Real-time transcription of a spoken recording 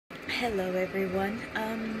Hello everyone.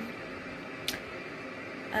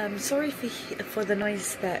 Sorry for the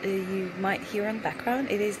noise that you might hear in the background.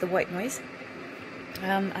 It is the white noise.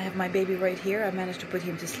 I have my baby right here. I managed to put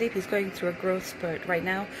him to sleep. He's going through a growth spurt right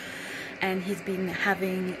now, and he's been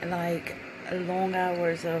having like long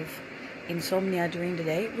hours of insomnia during the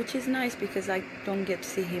day, which is nice because I don't get to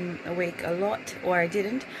see him awake a lot, or I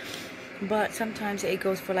didn't, but sometimes it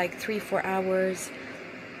goes for like 3-4 hours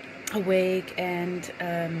awake, and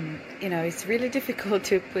you know, it's really difficult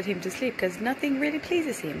to put him to sleep because nothing really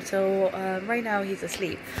pleases him. So right now he's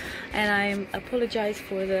asleep, and I apologize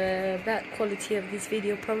for the bad quality of this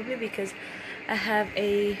video, probably because I have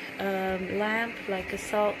a lamp, like a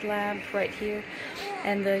salt lamp right here,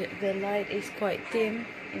 and the light is quite dim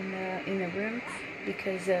in the room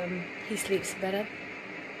because he sleeps better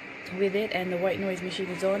with it, and the white noise machine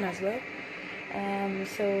is on as well.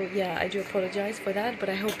 So yeah, I do apologize for that, but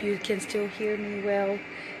I hope you can still hear me well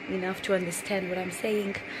enough to understand what I'm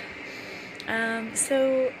saying. I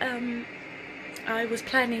was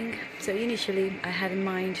planning, so initially I had in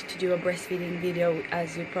mind to do a breastfeeding video,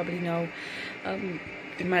 as you probably know.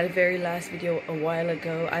 In my very last video a while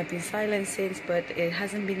ago, I've been silent since, but it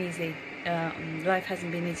hasn't been easy. Life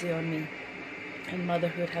hasn't been easy on me, and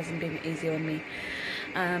motherhood hasn't been easy on me.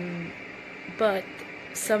 But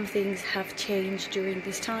some things have changed during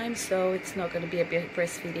this time, so it's not going to be a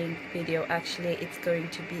breastfeeding video. Actually, it's going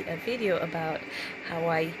to be a video about how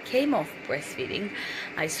I came off breastfeeding.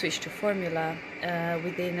 I switched to formula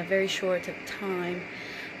within a very short time,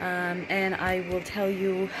 and I will tell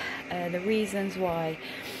you the reasons why.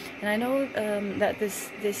 And I know that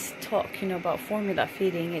this talk, you know, about formula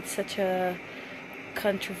feeding, it's such a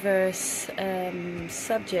controversial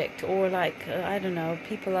subject, or like I don't know,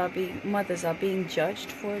 mothers are being judged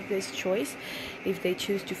for this choice if they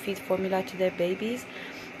choose to feed formula to their babies.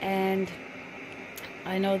 And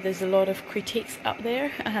I know there's a lot of critiques out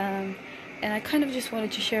there, and I kind of just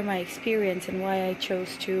wanted to share my experience and why I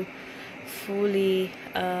chose to fully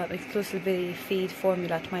exclusively feed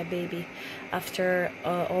formula to my baby after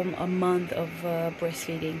a month of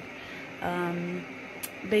breastfeeding.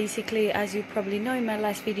 Basically, as you probably know, in my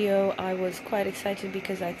last video I was quite excited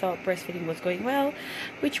because I thought breastfeeding was going well,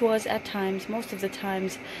 which was at times. Most of the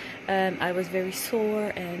times I was very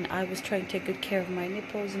sore, and I was trying to take good care of my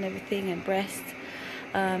nipples and everything, and breasts.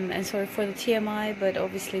 And sorry for the TMI, but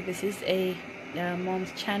obviously this is a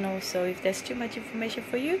mom's channel, so if there's too much information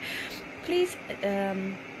for you, please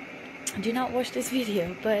do not watch this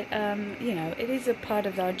video. But you know, it is a part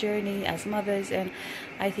of our journey as mothers, and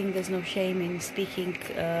I think there's no shame in speaking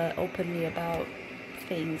openly about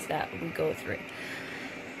things that we go through.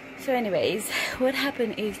 So anyways, what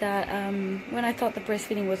happened is that when I thought the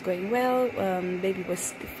breastfeeding was going well, baby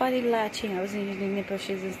was finally latching, I wasn't using nipple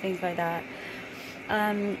sheaths and things like that.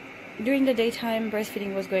 During the daytime,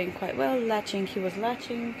 breastfeeding was going quite well. Latching, he was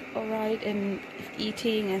latching alright, and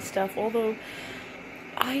eating and stuff, although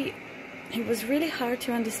it was really hard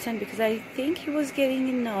to understand because I think he was getting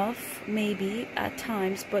enough maybe at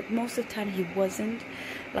times, but most of the time he wasn't.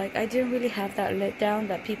 Like, I didn't really have that letdown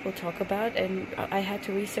that people talk about, and I had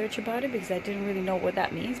to research about it because I didn't really know what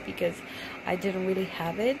that means, because I didn't really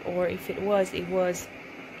have it, or if it was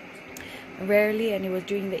rarely, and it was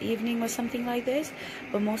during the evening or something like this.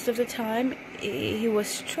 But most of the time he was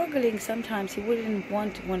struggling. Sometimes he wouldn't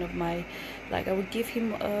want one of my, like, I would give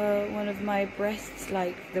him one of my breasts,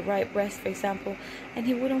 like the right breast for example, and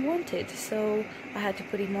he wouldn't want it, so I had to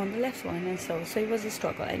put him on the left one, and so it was a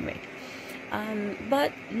struggle anyway.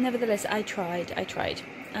 But nevertheless, I tried.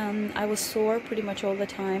 I was sore pretty much all the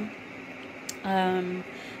time.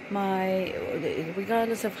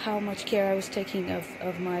 Regardless of how much care I was taking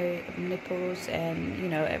of my nipples and, you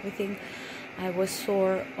know, everything, I was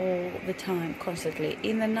sore all the time, constantly.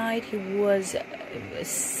 In the night he was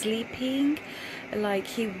sleeping, like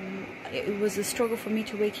it was a struggle for me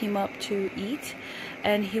to wake him up to eat,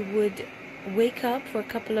 and he would wake up for a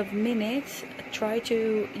couple of minutes, try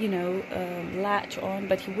to, you know, latch on,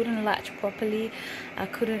 but he wouldn't latch properly. I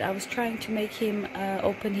was trying to make him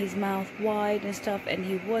open his mouth wide and stuff, and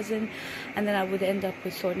he wasn't, and then I would end up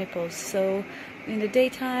with sore nipples. So in the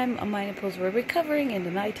daytime my nipples were recovering, in the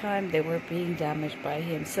nighttime they were being damaged by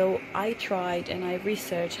him. So I tried, and I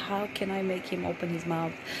researched how can I make him open his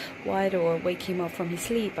mouth wider or wake him up from his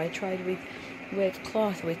sleep. I tried with wet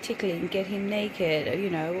cloth, with tickling, get him naked, you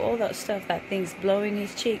know, all that stuff, that things, blowing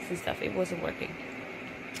his cheeks and stuff. It wasn't working.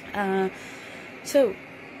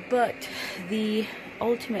 But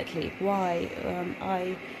ultimately why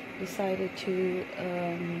I decided to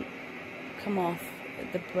come off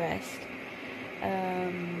the breast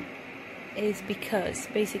is because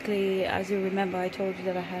basically, as you remember, I told you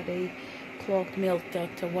that I had a clogged milk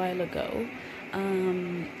duct a while ago.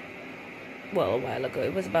 Well, a while ago.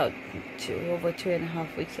 It was about over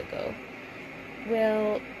 2.5 weeks ago.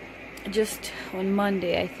 Well, just on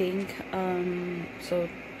Monday, I think, so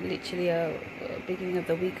literally a beginning of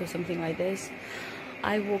the week or something like this,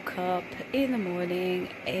 I woke up in the morning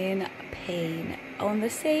in pain on the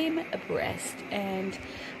same breast, and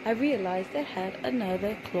I realized I had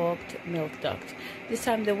another clogged milk duct. This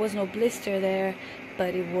time there was no blister there,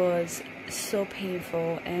 but it was so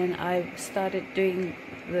painful, and I started doing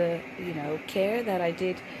the care that I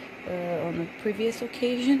did on the previous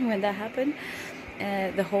occasion when that happened.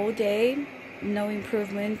 The whole day, no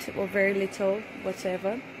improvement or very little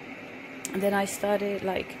whatsoever. And then I started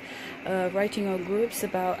like writing on groups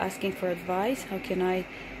about asking for advice. How can I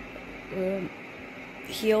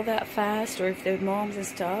heal that fast, or if they're moms and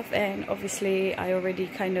stuff. And obviously I already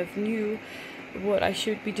kind of knew what I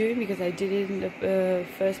should be doing because I did it in the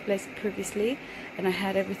first place previously, and I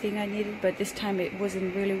had everything I needed, but this time it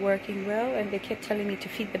wasn't really working well, and they kept telling me to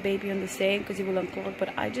feed the baby on the same because it will unclog,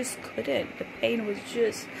 but I just couldn't. The pain was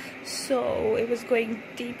just so, it was going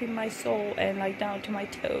deep in my soul and like down to my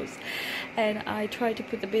toes, and I tried to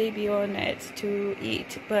put the baby on it to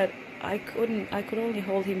eat, but I couldn't. I could only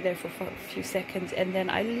hold him there for a few seconds, and then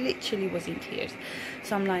I literally was in tears.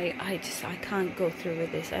 So I'm like, I can't go through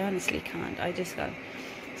with this. I honestly can't. I just can't.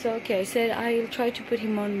 So okay, I said I'll try to put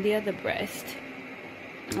him on the other breast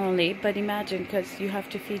only, but imagine, because you have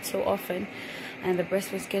to feed so often, and the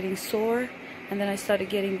breast was getting sore, and then I started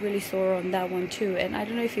getting really sore on that one too. And I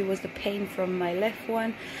don't know if it was the pain from my left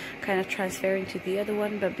one kind of transferring to the other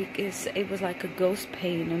one, but because it was like a ghost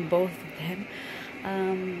pain on both of them.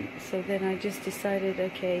 So then I just decided,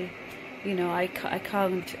 okay, I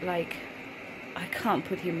can't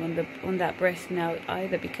put him on that breast now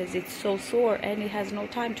either, because it's so sore and it has no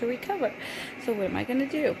time to recover. So what am I gonna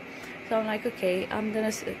do? So I'm like, okay, I'm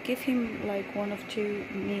gonna give him like 1 or 2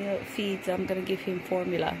 meal feeds. I'm gonna give him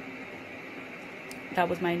formula. That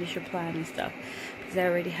was my initial plan and stuff, because I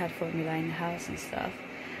already had formula in the house and stuff,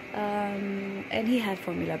 and he had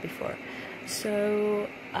formula before. So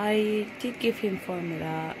I did give him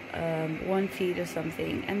formula, 1 feed or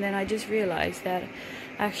something, and then I just realized that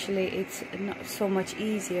actually it's not so much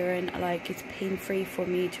easier, and like it's pain-free for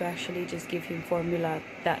me to actually just give him formula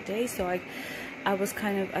that day. So I was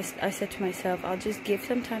kind of, I said to myself, I'll just give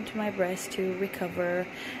some time to my breast to recover.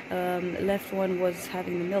 Left one was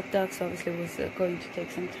having the milk duct, so obviously it was going to take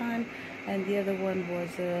some time, and the other one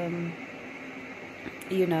was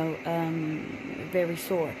very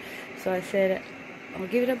sore. So I said, I'll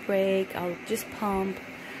give it a break, I'll just pump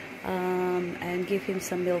and give him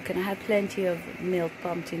some milk. And I had plenty of milk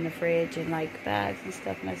pumped in the fridge and like bags and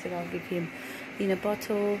stuff, and I said I'll give him in a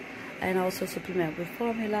bottle and also supplement with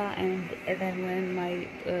formula, and then when my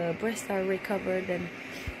breasts are recovered, then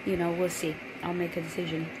we'll see, I'll make a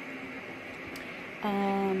decision.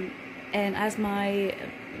 And as my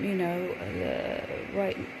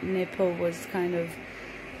right nipple was kind of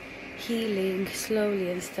healing slowly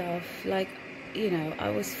and stuff, like I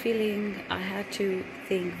was feeling I had to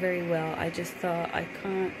think very well. I just thought I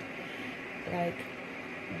can't like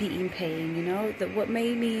be in pain, that what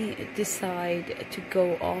made me decide to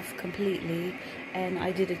go off completely. And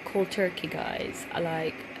I did it cold turkey, guys. I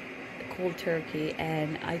like cold turkey,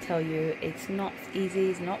 and I tell you, it's not easy,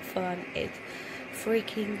 it's not fun, it's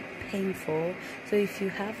freaking painful. So if you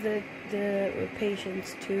have the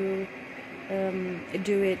patience to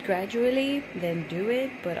do it gradually, then do it.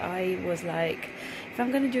 But I was like, if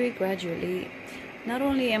I'm gonna do it gradually, not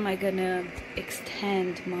only am I gonna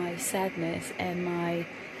extend my sadness and my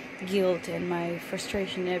guilt and my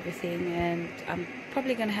frustration and everything, and I'm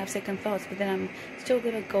probably gonna have second thoughts, but then I'm still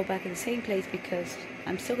gonna go back in the same place because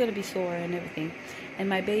I'm still gonna be sore and everything, and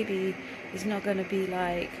my baby is not gonna be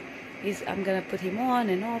like, I'm gonna put him on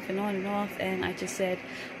and off and on and off. And I just said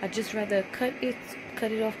I'd just rather cut it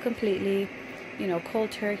off completely,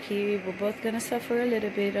 cold turkey. We're both gonna suffer a little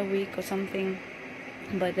bit a week or something,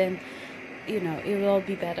 but then it will all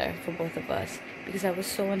be better for both of us, because I was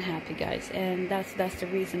so unhappy, guys. And that's the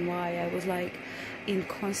reason why I was like in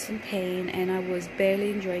constant pain, and I was barely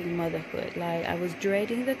enjoying motherhood. Like I was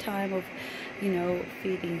dreading the time of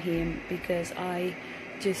feeding him, because I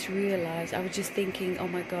just realized, I was just thinking, oh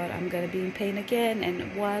my god, I'm gonna be in pain again.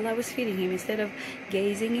 And while I was feeding him, instead of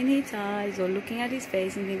gazing in his eyes or looking at his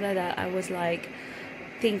face and things like that, I was like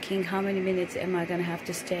thinking, how many minutes am I gonna have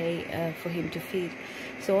to stay for him to feed?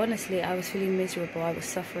 So honestly, I was feeling miserable, I was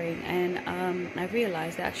suffering, and I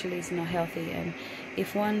realized that actually it's not healthy, and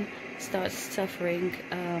if one starts suffering,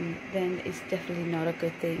 then it's definitely not a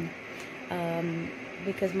good thing.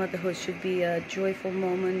 because motherhood should be a joyful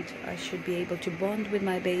moment. I should be able to bond with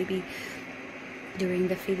my baby during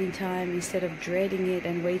the feeding time instead of dreading it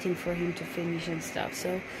and waiting for him to finish and stuff.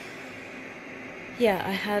 So yeah,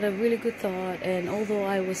 I had a really good thought, and although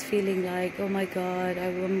I was feeling like, oh my god,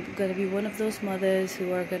 I'm gonna be one of those mothers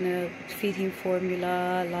who are gonna feed him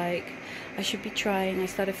formula, like I should be trying, I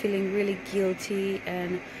started feeling really guilty.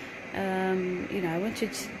 And you know, I went to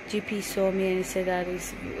GP, saw me, and he said that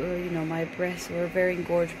is, you know, my breasts were very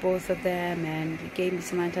engorged, both of them, and he gave me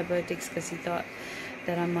some antibiotics because he thought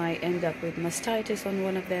that I might end up with mastitis on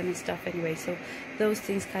one of them and stuff. Anyway, so those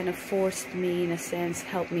things kind of forced me, in a sense,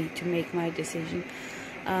 helped me to make my decision,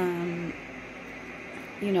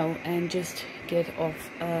 you know, and just get off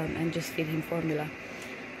and just feed him formula.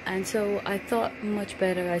 And so I thought much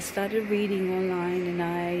better. I started reading online, and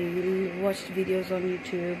I watched videos on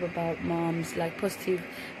YouTube about moms, like positive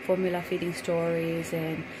formula feeding stories,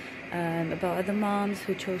 and about other moms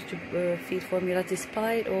who chose to feed formula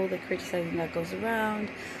despite all the criticizing that goes around,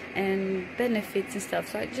 and benefits and stuff.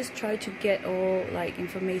 So I just tried to get all like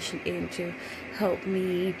information in to help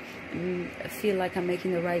me feel like I'm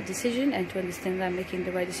making the right decision, and to understand that I'm making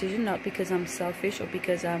the right decision, not because I'm selfish or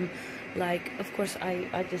because I'm like, of course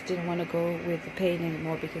I just didn't want to go with the pain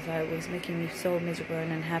anymore, because I was making me so miserable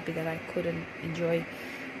and unhappy that I couldn't enjoy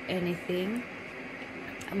anything.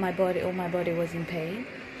 My body was in pain.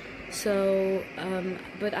 So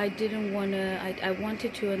but I didn't want to, I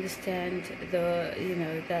wanted to understand the, you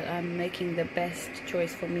know, that I'm making the best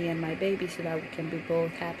choice for me and my baby, so that we can be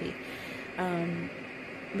both happy,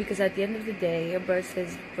 because at the end of the day, a breast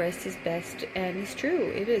is best, and it's true,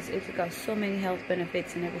 it's got so many health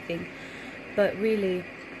benefits and everything. But really,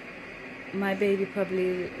 my baby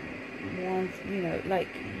probably wants, you know, like,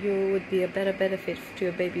 you would be a better benefit to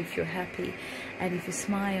your baby if you're happy, and if you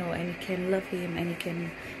smile, and you can love him, and you can,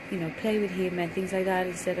 you know, play with him and things like that,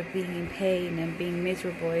 instead of being in pain and being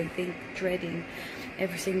miserable and dreading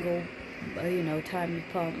every single you know, time you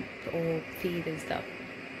pump or feed and stuff.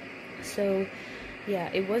 So yeah,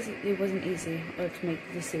 it wasn't easy to make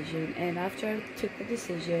the decision. And after I took the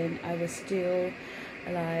decision, I was still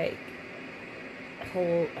like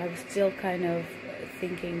I was still kind of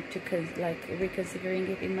thinking like reconsidering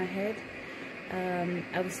it in my head.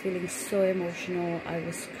 I was feeling so emotional. I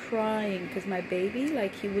was crying because my baby,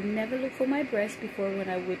 like, he would never look for my breast before when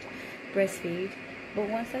I would breastfeed, but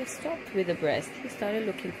once I stopped with the breast, he started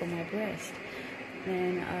looking for my breast.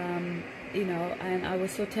 And you know, and I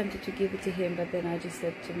was so tempted to give it to him, but then I just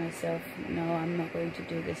said to myself, no, I'm not going to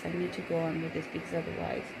do this. I need to go on with this, because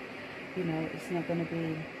otherwise, you know, it's not going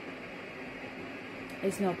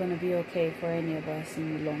to be okay for any of us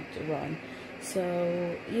in the long run.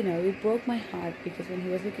 So, you know, it broke my heart, because when he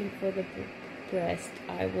was looking for the breast,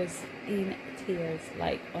 I was in tears,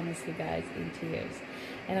 like, honestly guys, in tears,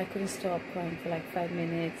 and I couldn't stop crying for like 5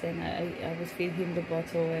 minutes, and I was feeding him the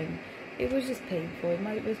bottle, and it was just painful.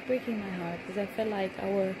 It was breaking my heart, because I felt like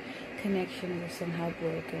our connection was somehow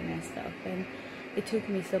broken and stuff. And it took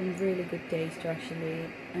me some really good days to actually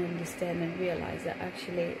understand and realize that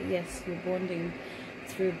actually, yes, you're bonding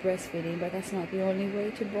through breastfeeding, but that's not the only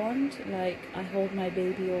way to bond. Like, I hold my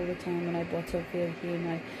baby all the time when I bottle feed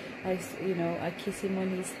him. I you know, I kiss him on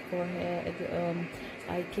his forehead,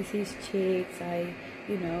 I kiss his cheeks,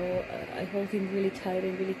 you know, I hold him really tight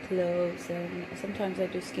and really close, and sometimes I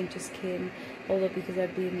do skin to skin, although because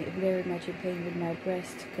I've been very much in pain with my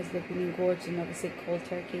breast because they've been engorged and obviously cold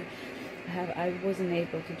turkey, I wasn't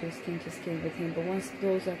able to do skin to skin with him. But once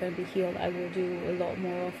those are going to be healed, I will do a lot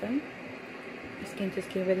more often skin to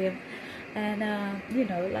skin with him. And you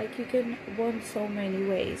know, like, you can bond so many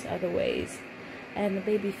ways, other ways, and the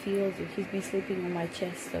baby feels it. He's been sleeping on my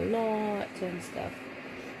chest a lot and stuff.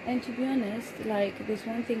 And to be honest, like, there's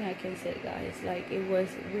one thing I can say, guys, like, it was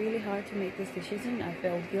really hard to make this decision. I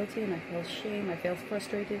felt guilty, and I felt shame, I felt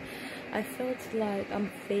frustrated, I felt like I'm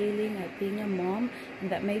failing at being a mom, and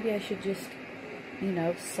that maybe I should just, you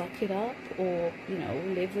know, suck it up, or, you know,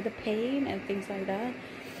 live with the pain and things like that,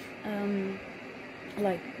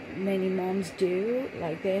 like many moms do.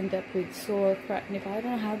 Like, they end up with sore, cracked nipple. I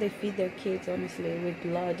don't know how they feed their kids, honestly, with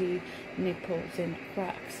bloody nipples and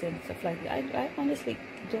cracks and stuff like that. I honestly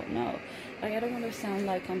don't know. Like, I don't want to sound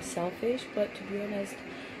like I'm selfish, but to be honest,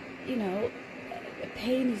 you know,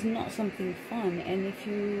 pain is not something fun. And if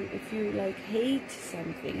you like hate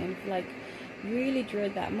something and like really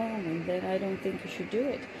dread that moment, then I don't think you should do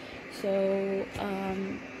it. So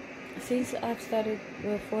since I've started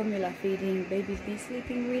formula feeding, baby's been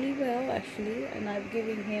sleeping really well, actually, and I've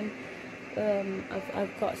given him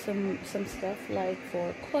I've got some stuff like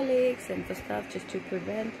for colics and for stuff just to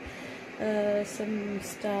prevent some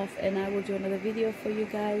stuff, and I will do another video for you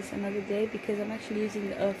guys another day, because I'm actually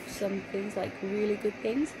using some things, like really good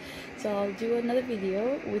things. So I'll do another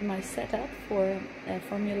video with my setup for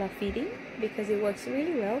formula feeding, because it works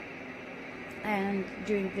really well, and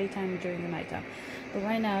during the daytime and during the nighttime. But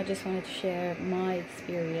right now I just wanted to share my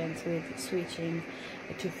experience with switching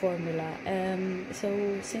to formula.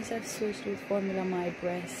 So since I've switched with formula, my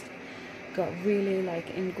breast got really like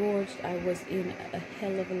engorged. I was in a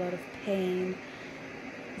hell of a lot of pain,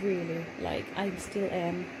 really, like I still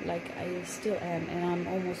am, and I'm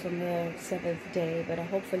almost on the 7th day, but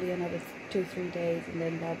hopefully another 2-3 days, and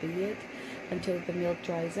then that'll be it, until the milk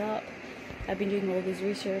dries up. I've been doing all this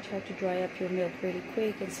research how to dry up your milk really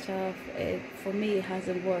quick and stuff. For me, it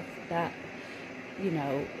hasn't worked that,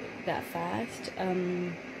 that fast.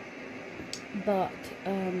 But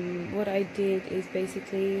what I did is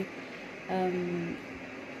basically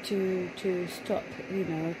to stop,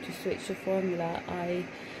 to switch to formula, I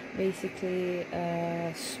basically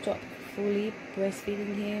stopped fully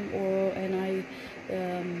breastfeeding him, and I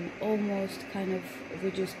almost kind of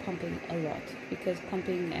reduced pumping a lot, because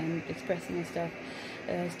pumping and expressing and stuff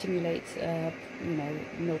stimulates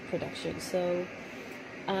milk production. So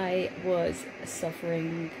I was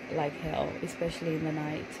suffering like hell, especially in the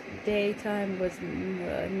night. Daytime was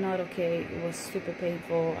not okay. It was super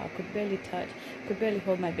painful. I could barely touch, could barely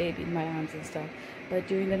hold my baby in my arms and stuff. But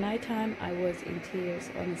during the nighttime, I was in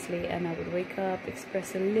tears, honestly, and I would wake up,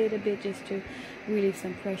 express a little bit just to relieve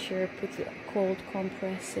some pressure, put cold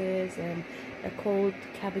compresses and cold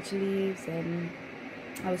cabbage leaves, and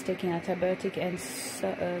I was taking antibiotic and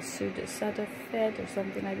Sudafed or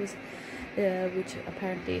something like this, which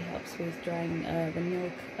apparently helps with drying the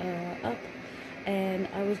milk up. And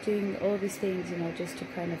I was doing all these things, just to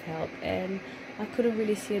kind of help, and I couldn't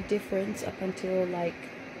really see a difference up until like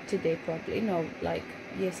today, probably, like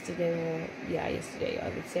yesterday, yesterday I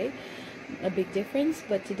would say a big difference.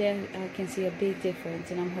 But today I can see a big difference,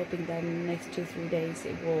 and I'm hoping that in the next 2-3 days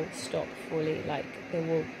it will stop fully, like they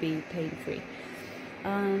will be pain-free.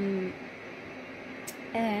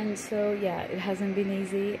 And so yeah, it hasn't been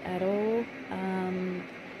easy at all,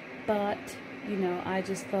 but I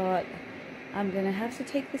just thought I'm gonna have to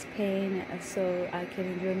take this pain so I can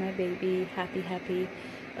enjoy my baby happy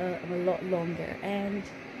a lot longer. And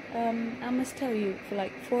I must tell you, for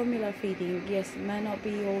like formula feeding, yes, it might not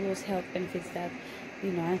be all those health benefits that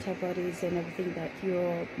antibodies and everything that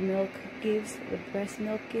your milk gives, the breast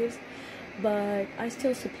milk gives, but I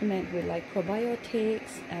still supplement with like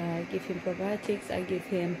probiotics. I give him probiotics. I give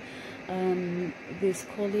him these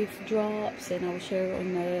colic drops, and I will share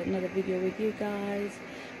on another video with you guys.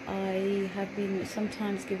 I have been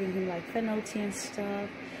sometimes giving him like fennel tea and stuff,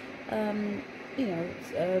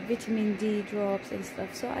 vitamin D drops and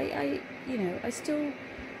stuff. So I still,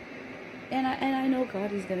 and I know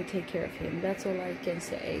God is gonna take care of him. That's all I can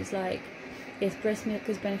say. It's like, yes, breast milk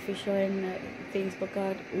is beneficial and things, but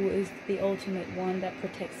God, who is the ultimate one that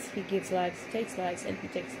protects, He gives lives, takes lives, and He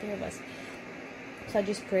takes care of us. So I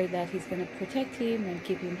just pray that He's going to protect him and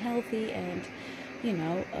keep him healthy, and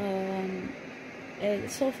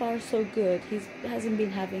so far so good. He hasn't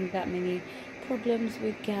been having that many problems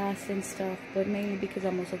with gas and stuff, but mainly because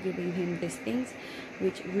I'm also giving him these things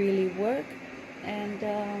which really work.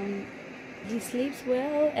 And he sleeps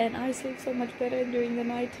well, and I sleep so much better during the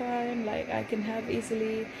night time. Like I can have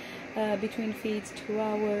easily between feeds 2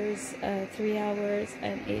 hours, 3 hours,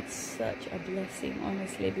 and it's such a blessing,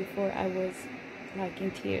 honestly. Before I was like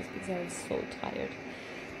in tears because I was so tired.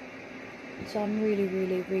 So I'm really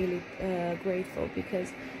grateful,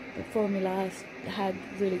 because the formula has had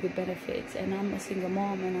really good benefits, and I'm a single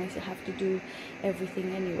mom and I have to do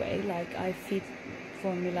everything anyway. Like I feed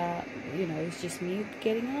formula, it's just me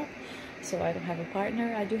getting up, so I don't have a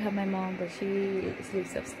partner. I do have my mom, but she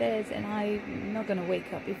sleeps upstairs, and I'm not gonna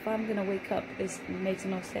wake up. If I'm gonna wake up, this makes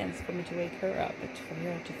no sense for me to wake her up, but for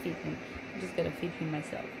her to feed him. I'm just gonna feed him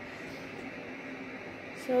myself.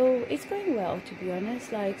 So it's going well, to be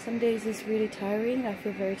honest. Like some days it's really tiring, I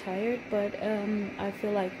feel very tired, but I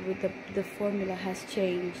feel like with the formula has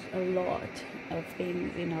changed a lot of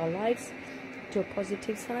things in our lives to a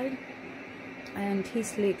positive side. And he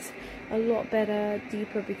sleeps a lot better,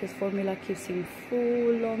 deeper, because formula keeps him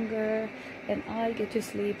full longer, and I get to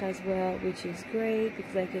sleep as well, which is great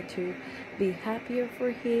because I get to be happier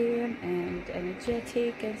for him and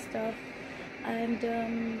energetic and stuff.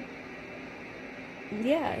 And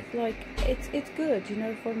yeah, like it's good,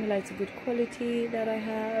 formula. It's a good quality that I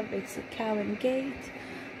have. It's a cow and gate,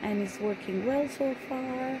 and it's working well so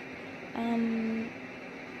far.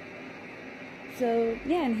 So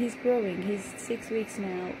yeah, and he's growing. He's 6 weeks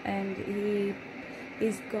now, and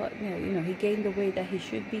he's got, he gained the weight that he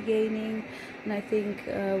should be gaining, and I think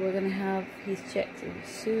we're gonna have his checks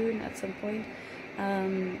soon at some point.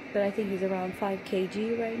 But I think he's around 5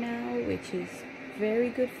 kg right now, which is very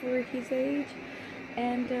good for his age.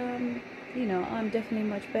 And I'm definitely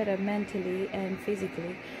much better mentally and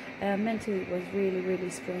physically. Mentally it was really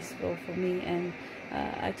stressful for me, and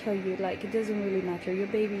I tell you, like, it doesn't really matter. Your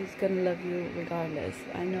baby is gonna love you regardless.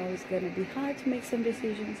 I know it's gonna be hard to make some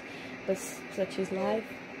decisions, but such is life.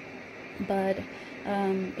 But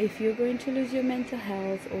if you're going to lose your mental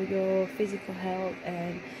health or your physical health,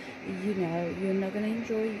 and you're not gonna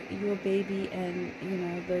enjoy your baby and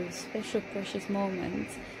those special precious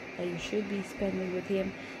moments that you should be spending with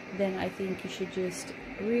him, then I think you should just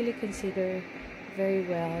really consider very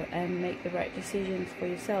well and make the right decisions for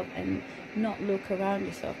yourself, and not look around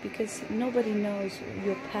yourself, because nobody knows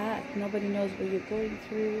your path, nobody knows what you're going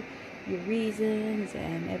through, your reasons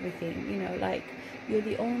and everything. Like, you're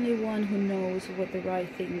the only one who knows what the right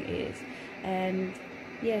thing is. And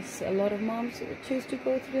yes, a lot of moms choose to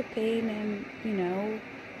go through the pain and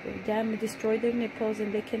destroy their nipples,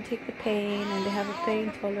 and they can take the pain, and they have a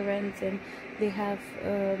pain tolerance, and they have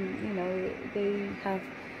they have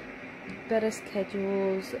better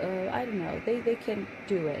schedules. I don't know, they can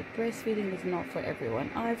do it. Breastfeeding is not for everyone.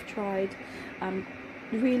 I've tried. I'm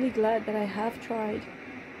really glad that I have tried,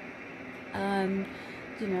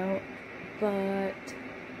 but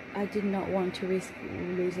I did not want to risk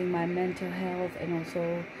losing my mental health, and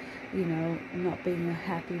also not being a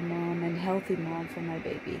happy mom and healthy mom for my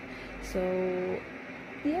baby. So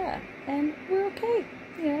yeah, and we're okay.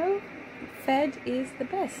 Fed is the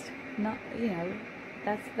best, not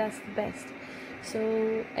that's the best. So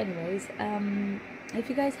anyways, if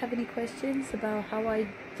you guys have any questions about how I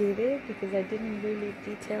did it, because I didn't really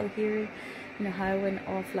detail here how I went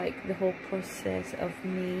off, like the whole process of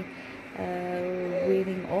me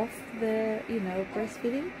weaning off the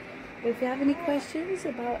breastfeeding. But if you have any questions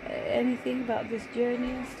about anything about this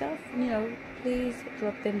journey and stuff, please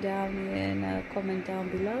drop them down in a comment down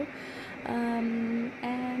below,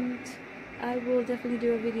 and I will definitely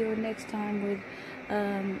do a video next time with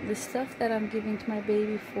the stuff that I'm giving to my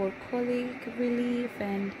baby for colic relief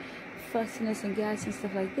and fussiness and gas and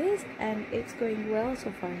stuff like this, and it's going well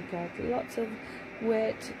so far. He got lots of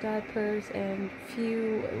wet diapers and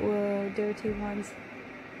few dirty ones,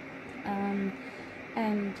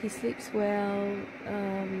 and he sleeps well.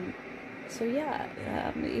 So yeah,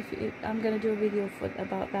 if I'm gonna do a video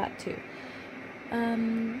about that too.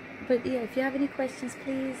 But yeah, if you have any questions,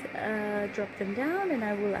 please drop them down and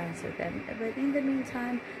I will answer them. But in the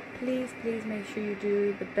meantime, please make sure you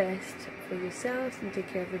do the best for yourselves and take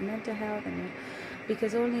care of your mental health, and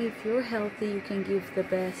because only if you're healthy you can give the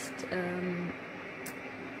best.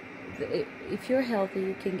 If you're healthy,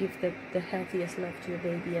 you can give the healthiest love to your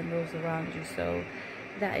baby and those around you. So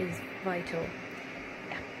that is vital.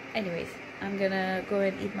 Yeah. Anyways, I'm gonna go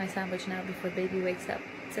and eat my sandwich now before baby wakes up.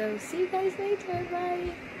 So see you guys later.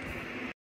 Bye.